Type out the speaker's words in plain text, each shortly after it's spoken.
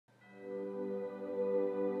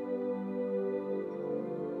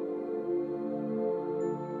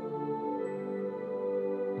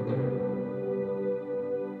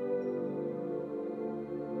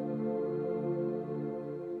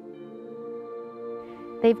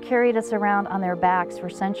They've carried us around on their backs for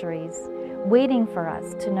centuries, waiting for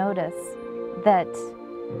us to notice that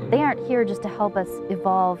they aren't here just to help us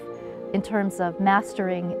evolve in terms of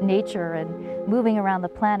mastering nature and moving around the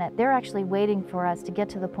planet. They're actually waiting for us to get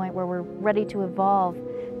to the point where we're ready to evolve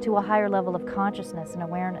to a higher level of consciousness and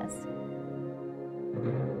awareness.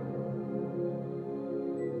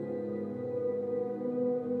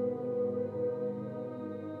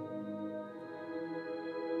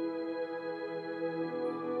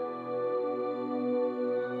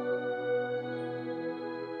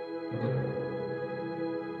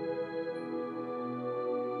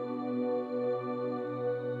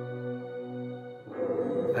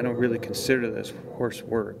 I don't really consider this horse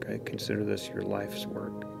work. I consider this your life's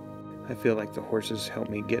work. I feel like the horses help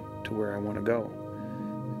me get to where I want to go,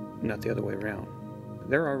 not the other way around.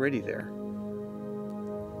 They're already there.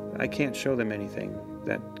 I can't show them anything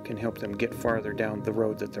that can help them get farther down the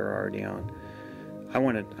road that they're already on. I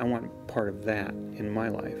want part of that in my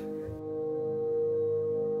life.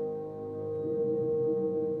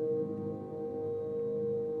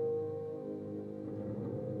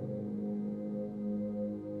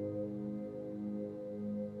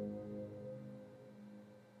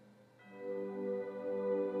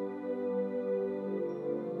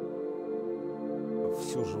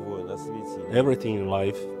 Everything in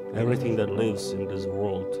life, everything that lives in this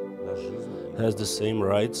world has the same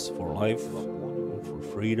rights for life, for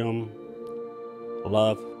freedom,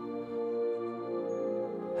 love,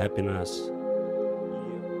 happiness.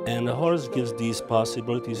 And the horse gives these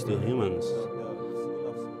possibilities to humans.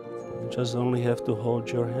 You just only have to hold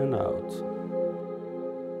your hand out.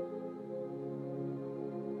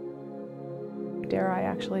 Dare I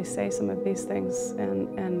actually say some of these things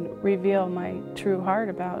and reveal my true heart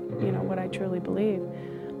about, what I truly believe.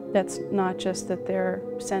 That's not just that they're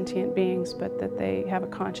sentient beings, but that they have a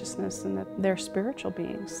consciousness and that they're spiritual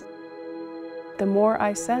beings. The more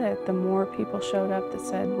I said it, the more people showed up that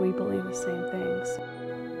said, we believe the same things.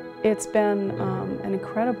 It's been an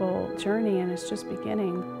incredible journey, and it's just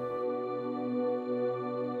beginning.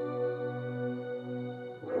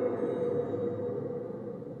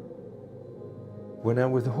 When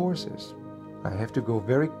I'm with the horses, I have to go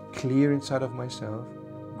very clear inside of myself,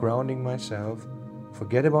 grounding myself,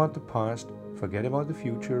 forget about the past, forget about the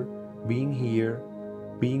future, being here,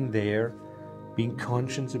 being there, being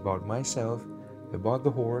conscious about myself, about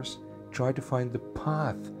the horse, try to find the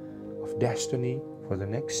path of destiny for the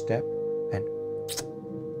next step, and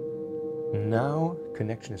now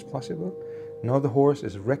connection is possible. Now the horse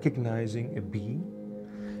is recognizing a being,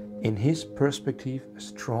 in his perspective, a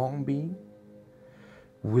strong being,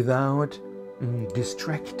 without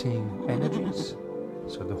distracting energies.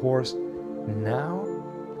 So the horse now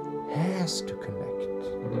has to connect.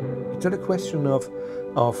 It's not a question of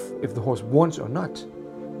if the horse wants or not.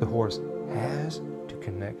 The horse has to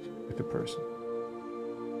connect with the person.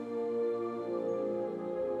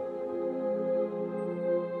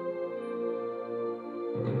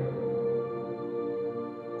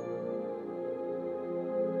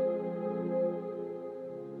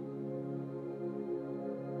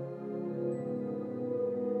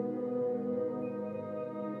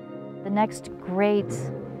 The next great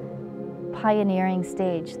pioneering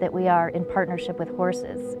stage that we are in partnership with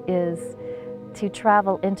horses is to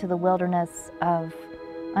travel into the wilderness of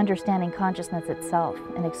understanding consciousness itself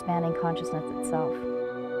and expanding consciousness itself.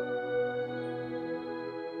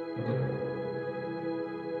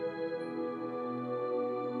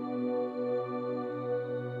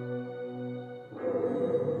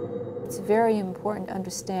 It's very important to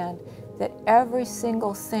understand that every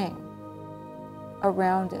single thing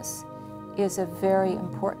around us is a very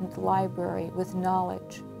important library with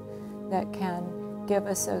knowledge that can give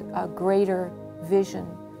us a greater vision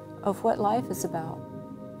of what life is about.